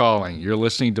 Thanks for calling. You're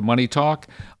listening to Money Talk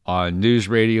on News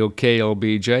Radio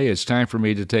KLBJ. It's time for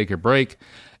me to take a break.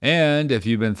 And if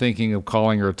you've been thinking of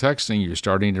calling or texting, you're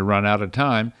starting to run out of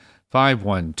time.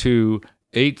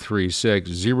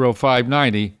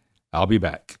 512-836-0590. I'll be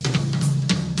back.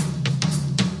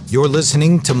 You're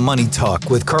listening to Money Talk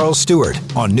with Carl Stewart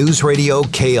on News Radio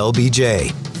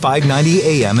KLBJ, 590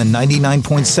 AM and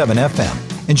 99.7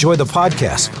 FM. Enjoy the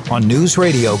podcast on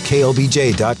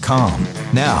newsradioklbj.com.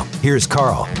 Now, here's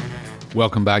Carl.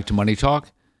 Welcome back to Money Talk.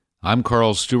 I'm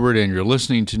Carl Stewart, and you're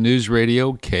listening to News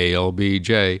Radio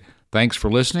KLBJ. Thanks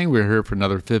for listening. We're here for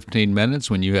another 15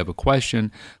 minutes. When you have a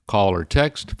question, call or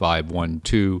text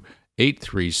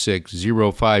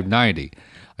 512-836-0590.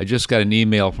 I just got an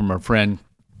email from a friend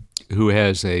who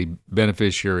has a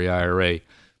beneficiary IRA,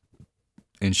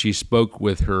 and she spoke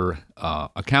with her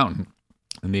accountant,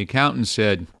 and the accountant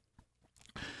said,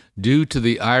 due to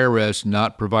the IRS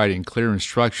not providing clear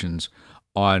instructions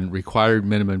on required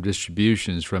minimum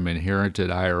distributions from inherited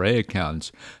IRA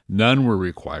accounts. None were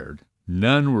required.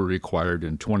 None were required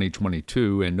in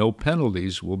 2022, and no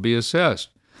penalties will be assessed.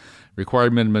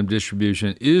 Required minimum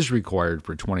distribution is required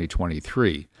for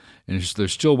 2023, and they're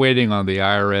still waiting on the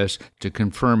IRS to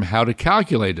confirm how to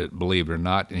calculate it, believe it or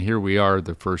not, and here we are,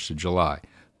 the 1st of July.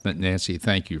 Nancy,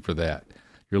 thank you for that.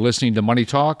 You're listening to Money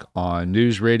Talk on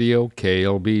News Radio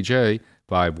KLBJ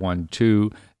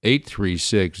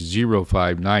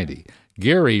 512-836-0590.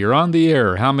 Gary, you're on the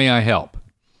air. How may I help?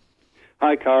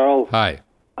 Hi, Carl. Hi.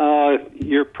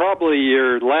 You're probably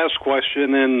your last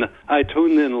question, and I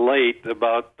tuned in late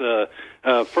about the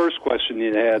first question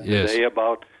you had today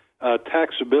about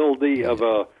taxability of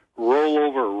a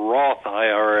rollover Roth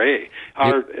IRA.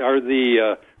 Are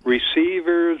the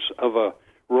receivers of a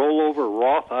rollover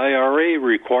Roth IRA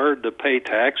required to pay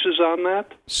taxes on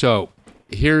that? So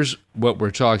here's what we're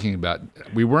talking about.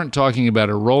 We weren't talking about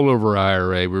a rollover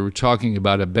IRA. We were talking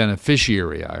about a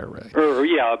beneficiary IRA.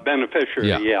 A beneficiary,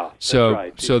 yeah. So,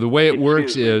 right. So the way it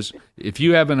works is if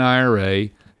you have an IRA,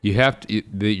 you have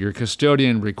to, your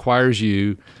custodian requires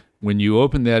you, when you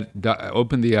open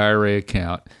the IRA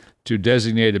account, to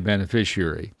designate a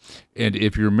beneficiary. And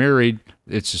if you're married,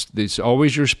 it's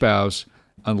always your spouse,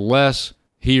 unless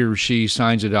he or she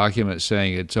signs a document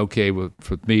saying it's okay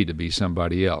for me to be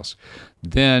somebody else.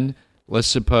 Then let's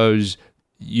suppose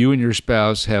you and your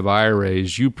spouse have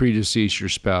IRAs. You predecease your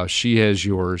spouse. She has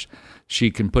yours. She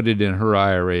can put it in her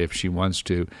IRA if she wants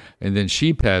to, and then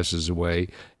she passes away,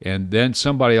 and then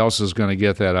somebody else is going to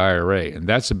get that IRA, and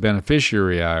that's a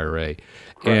beneficiary IRA.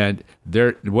 Correct.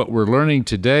 And what we're learning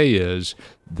today is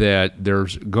that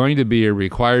there's going to be a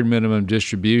required minimum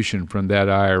distribution from that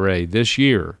IRA this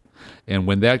year, and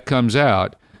when that comes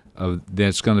out, then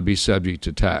it's going to be subject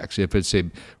to tax. If it's a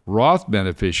Roth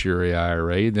beneficiary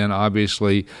IRA, then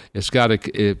obviously if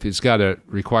it's got a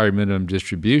required minimum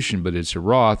distribution, but it's a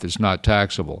Roth, it's not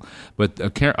taxable. But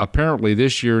apparently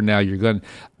this year now the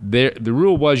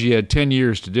rule was you had 10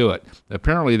 years to do it.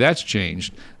 Apparently that's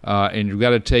changed, and you've got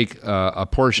to take a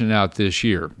portion out this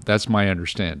year. That's my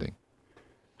understanding.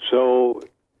 So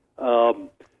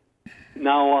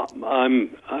now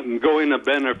I'm going a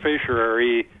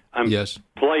beneficiary. I'm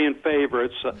playing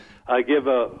favorites. I give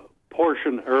a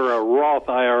portion or a Roth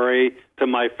IRA to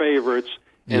my favorites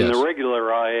and the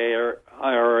regular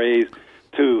IRAs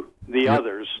to the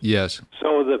others. Yes.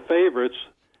 So the favorites,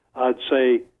 I'd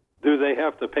say, do they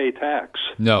have to pay tax?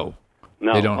 No.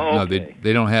 They don't. Okay. No,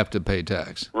 they don't have to pay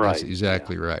tax. Right. That's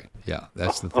exactly right. Yeah,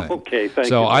 that's the thing. Okay, thank you.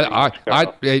 So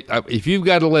if you've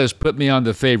got a list, put me on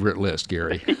the favorite list,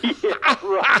 Gary. Yeah,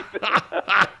 right.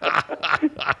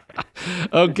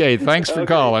 Okay, thanks for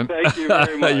calling. Thank you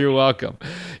very much. You're welcome.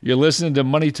 You're listening to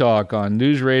Money Talk on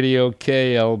News Radio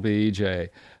KLBJ.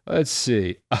 Let's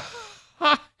see.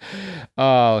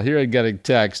 Oh, here I got a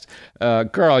text.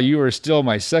 Carl, you are still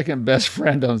my second best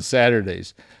friend on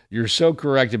Saturdays. You're so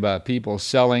correct about people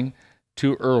selling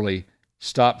too early.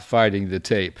 Stop fighting the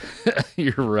tape.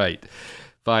 You're right.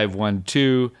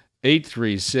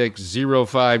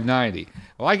 512-836-0590.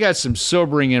 Well, I got some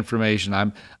sobering information.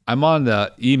 I'm on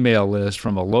the email list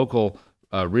from a local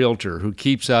realtor who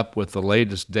keeps up with the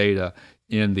latest data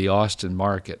in the Austin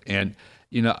market. And,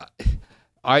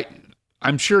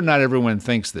 I'm sure not everyone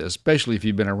thinks this, especially if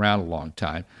you've been around a long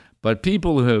time, but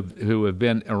people who have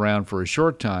been around for a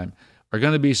short time are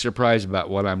going to be surprised about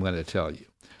what I'm going to tell you.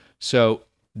 So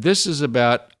this is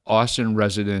about Austin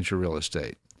residential real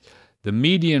estate. The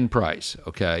median price,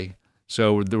 okay?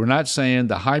 So we're not saying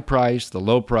the high price, the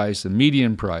low price, the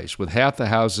median price, with half the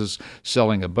houses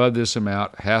selling above this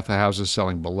amount, half the houses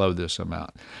selling below this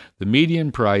amount. The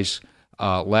median price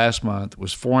last month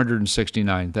was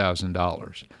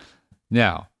 $469,000.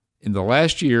 Now, in the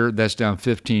last year, that's down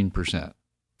 15%.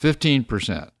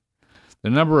 15%. The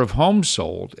number of homes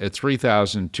sold at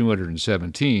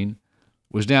 3,217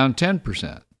 was down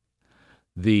 10%.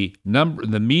 The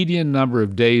median number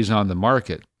of days on the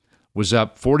market was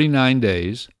up 49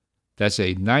 days. That's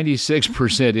a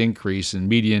 96% increase in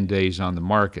median days on the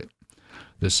market.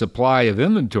 The supply of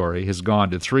inventory has gone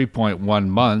to 3.1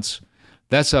 months.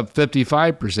 That's up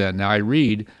 55%. Now, I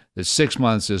read that 6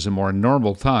 months is a more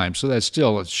normal time, so that's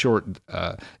still a short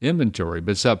inventory,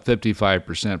 but it's up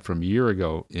 55% from a year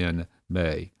ago in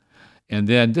May. And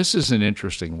then this is an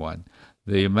interesting one.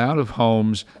 The amount of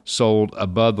homes sold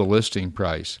above the listing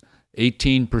price,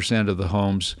 18% of the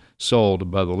homes sold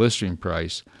above the listing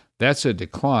price, that's a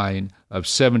decline of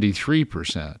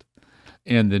 73%.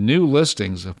 And the new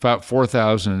listings, about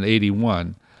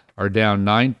 4,081, are down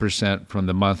 9% from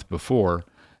the month before,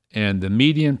 and the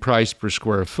median price per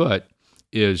square foot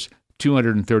is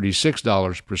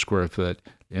 $236 per square foot,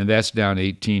 and that's down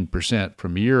 18%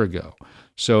 from a year ago.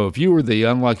 So if you were the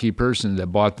unlucky person that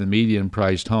bought the median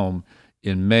priced home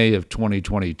in May of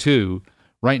 2022,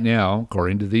 right now,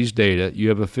 according to these data, you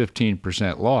have a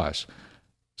 15% loss.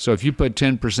 So if you put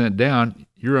 10% down,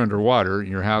 you're underwater and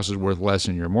your house is worth less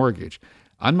than your mortgage.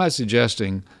 I'm not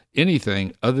suggesting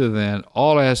anything other than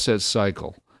all assets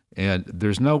cycle. And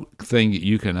there's no thing that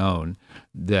you can own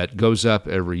that goes up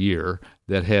every year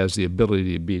that has the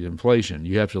ability to beat inflation.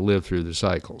 You have to live through the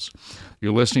cycles.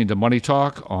 You're listening to Money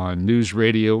Talk on News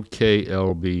Radio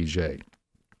KLBJ.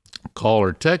 Call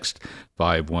or text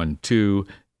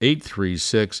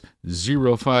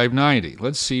 512-836-0590.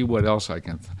 Let's see what else I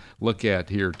can look at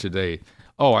here today.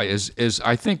 Oh, as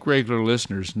I think regular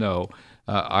listeners know,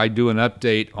 I do an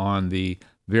update on the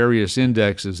various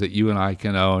indexes that you and I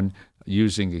can own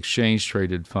using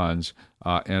exchange-traded funds,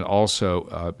 and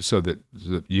also so that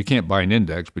you can't buy an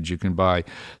index, but you can buy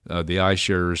the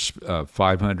iShares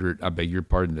 500, I beg your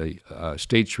pardon, the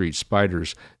State Street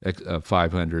Spiders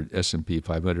 500, S&P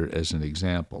 500 as an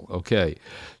example. Okay,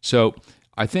 so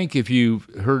I think if you've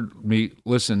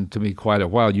listen to me quite a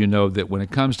while, you know that when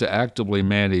it comes to actively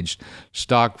managed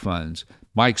stock funds,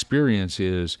 my experience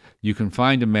is you can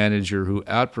find a manager who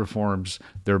outperforms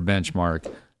their benchmark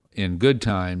in good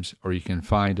times, or you can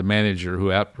find a manager who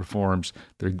outperforms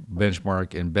their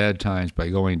benchmark in bad times by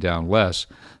going down less.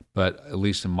 But at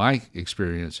least in my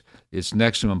experience, it's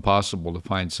next to impossible to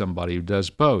find somebody who does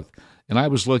both. And I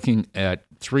was looking at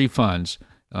 3 funds.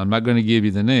 I'm not going to give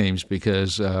you the names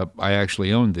because I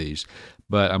actually own these,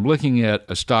 but I'm looking at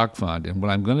a stock fund, and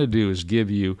what I'm going to do is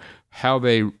give you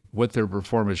what their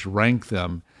performance ranked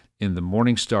them in the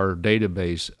Morningstar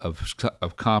database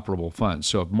of comparable funds.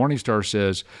 So if Morningstar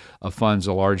says a fund's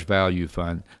a large value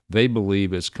fund, they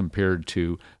believe it's compared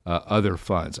to other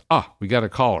funds. We got a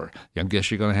caller. I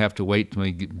guess you're going to have to wait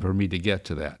for me to get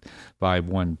to that.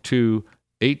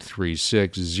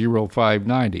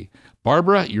 512-836-0590.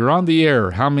 Barbara, you're on the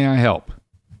air. How may I help?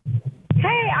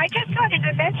 Hey, I just wanted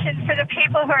to mention for the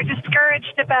people who are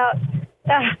discouraged about,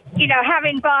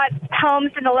 having bought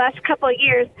homes in the last couple of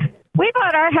years, we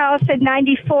bought our house in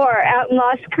 94 out in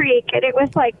Lost Creek, and it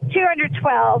was like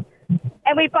 $212,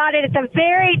 and we bought it at the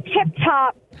very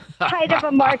tip-top height of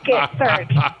a market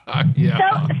surge.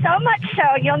 Yeah. So much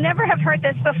so, you'll never have heard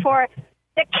this before,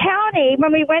 the county,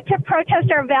 when we went to protest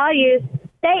our values,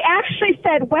 they actually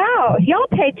said, wow, y'all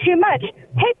pay too much.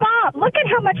 Hey, Bob, look at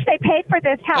how much they paid for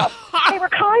this house. They were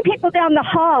calling people down the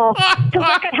hall to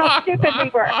look at how stupid we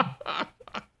were.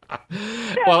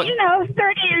 So, 30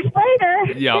 years later,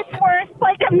 it's worth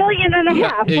like $1.5 million,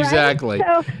 exactly.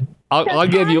 Right? So, I'll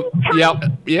give you,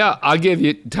 I'll give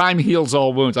you, time heals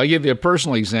all wounds. I'll give you a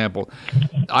personal example.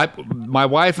 My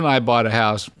wife and I bought a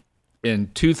house in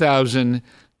 2000,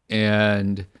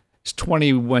 and it's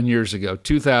 21 years ago,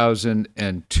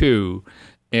 2002,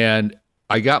 and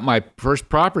I got my first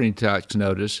property tax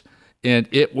notice, and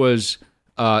it was,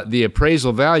 the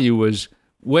appraisal value was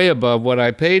way above what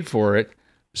I paid for it.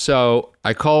 So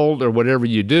I called, or whatever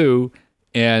you do,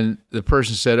 and the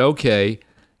person said, okay.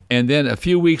 And then a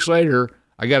few weeks later,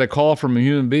 I got a call from a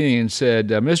human being and said,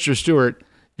 Mr. Stuart,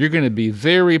 you're going to be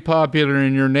very popular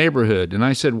in your neighborhood. And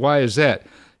I said, why is that?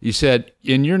 He said,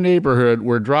 in your neighborhood,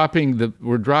 we're dropping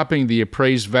the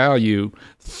appraised value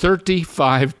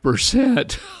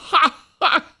 35%.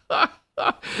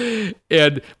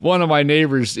 And one of my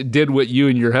neighbors did what you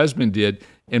and your husband did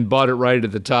and bought it right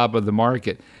at the top of the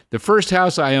market. The first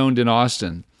house I owned in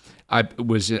Austin, I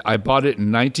bought it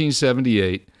in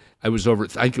 1978. I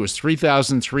think it was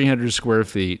 3,300 square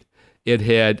feet. It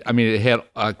had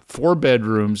 4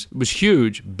 bedrooms. It was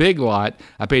huge, big lot.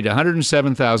 I paid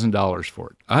 $107,000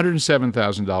 for it.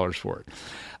 $107,000 for it.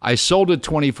 I sold it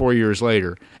 24 years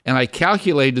later, and I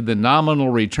calculated the nominal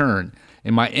return,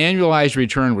 and my annualized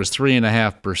return was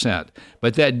 3.5%.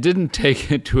 But that didn't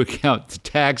take into account the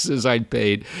taxes I'd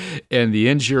paid and the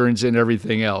insurance and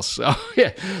everything else. So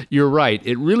yeah, you're right.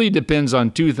 It really depends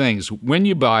on 2 things: when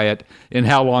you buy it and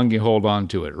how long you hold on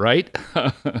to it, right?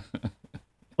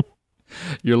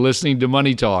 You're listening to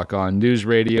Money Talk on News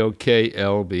Radio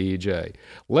KLBJ.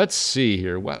 Let's see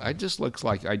here. Looks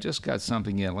like I just got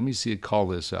something in. Let me call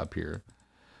this up here.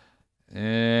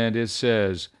 And it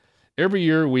says, every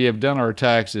year we have done our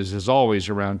taxes, as always,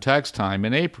 around tax time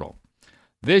in April.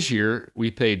 This year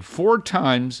we paid 4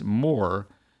 times more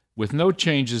with no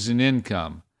changes in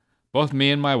income. Both me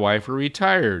and my wife are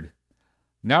retired.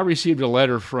 Now received a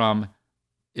letter from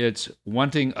it's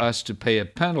wanting us to pay a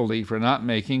penalty for not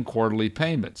making quarterly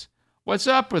payments. What's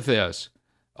up with this?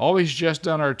 Always just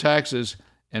done our taxes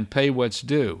and pay what's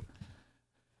due.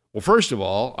 Well, first of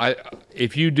all,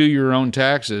 if you do your own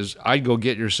taxes, I'd go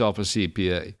get yourself a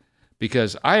CPA,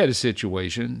 because I had a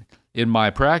situation in my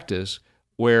practice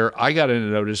where I got a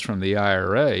notice from the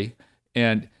IRS,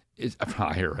 and it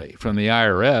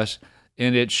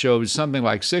showed something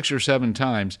like 6 or 7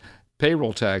 times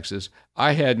payroll taxes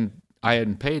I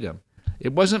hadn't paid them.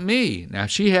 It wasn't me. Now,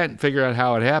 she hadn't figured out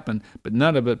how it happened, but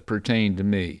none of it pertained to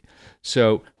me.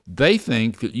 So they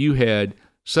think that you had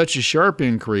such a sharp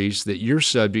increase that you're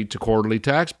subject to quarterly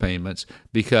tax payments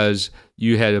because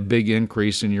you had a big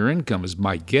increase in your income, is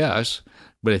my guess.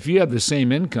 But if you have the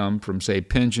same income from, say,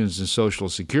 pensions and Social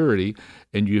Security,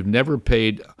 and you've never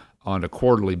paid on a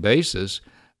quarterly basis,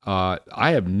 I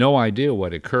have no idea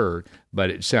what occurred,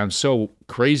 but it sounds so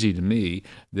crazy to me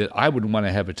that I would want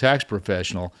to have a tax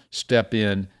professional step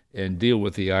in and deal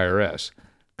with the IRS.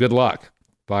 Good luck.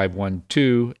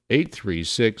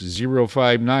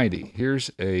 512-836-0590.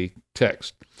 Here's a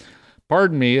text.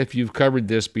 Pardon me if you've covered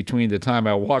this between the time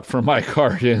I walk from my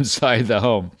car to inside the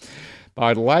home.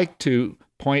 I'd like to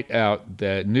point out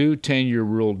that new 10-year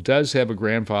rule does have a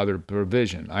grandfather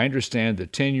provision. I understand the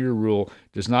 10-year rule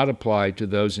does not apply to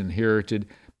those inherited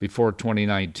before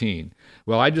 2019.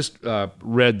 Well, I just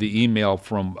read the email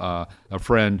from a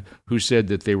friend who said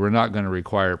that they were not going to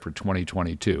require it for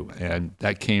 2022, and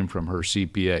that came from her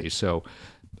CPA. So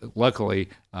luckily,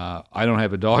 I don't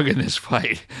have a dog in this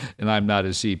fight, and I'm not a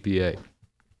CPA.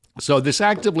 So this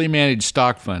actively managed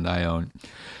stock fund I own,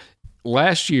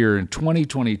 last year in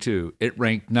 2022, it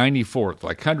ranked 94th,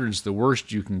 like 100's the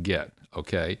worst you can get,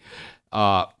 okay?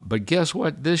 But guess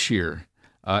what? This year,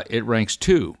 it ranks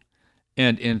 2.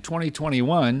 And in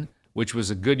 2021, which was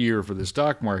a good year for the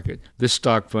stock market, this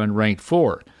stock fund ranked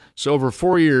 4. So over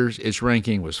 4 years, its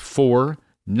ranking was 4,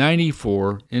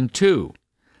 94, and 2.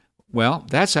 Well,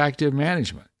 that's active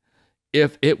management.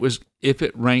 If it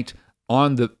ranked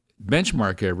on the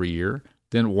benchmark every year,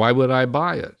 then why would I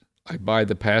buy it? I buy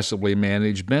the passively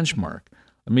managed benchmark.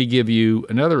 Let me give you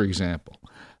another example.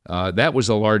 That was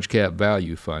a large cap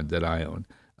value fund that I own.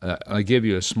 I'll give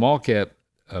you a small cap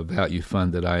value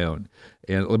fund that I own.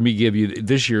 And let me give you,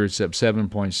 this year it's up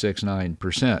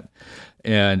 7.69%.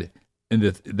 And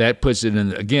that puts it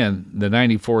in, again, the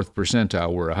 94th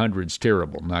percentile, where 100's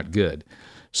terrible, not good.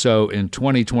 So in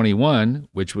 2021,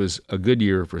 which was a good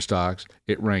year for stocks,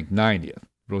 it ranked 90th.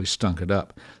 Really stunk it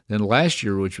up. Then last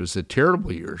year, which was a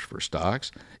terrible year for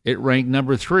stocks, it ranked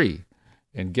number 3.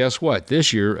 And guess what?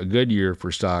 This year, a good year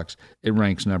for stocks, it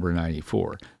ranks number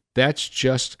 94. That's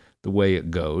just the way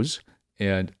it goes.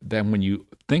 And then when you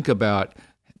think about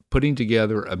putting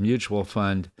together a mutual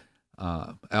fund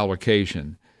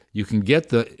allocation, you can get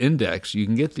the index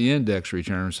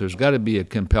returns. So there's got to be a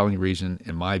compelling reason,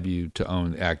 in my view, to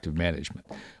own active management.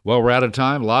 Well, we're out of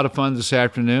time. A lot of fun this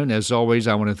afternoon. As always,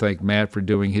 I want to thank Matt for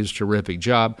doing his terrific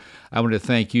job. I want to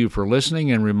thank you for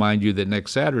listening and remind you that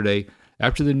next Saturday,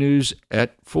 after the news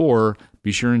at 4,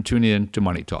 be sure and tune in to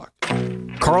Money Talk.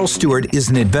 Carl Stuart is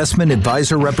an investment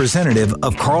advisor representative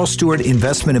of Carl Stuart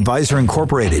Investment Advisor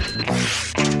Incorporated.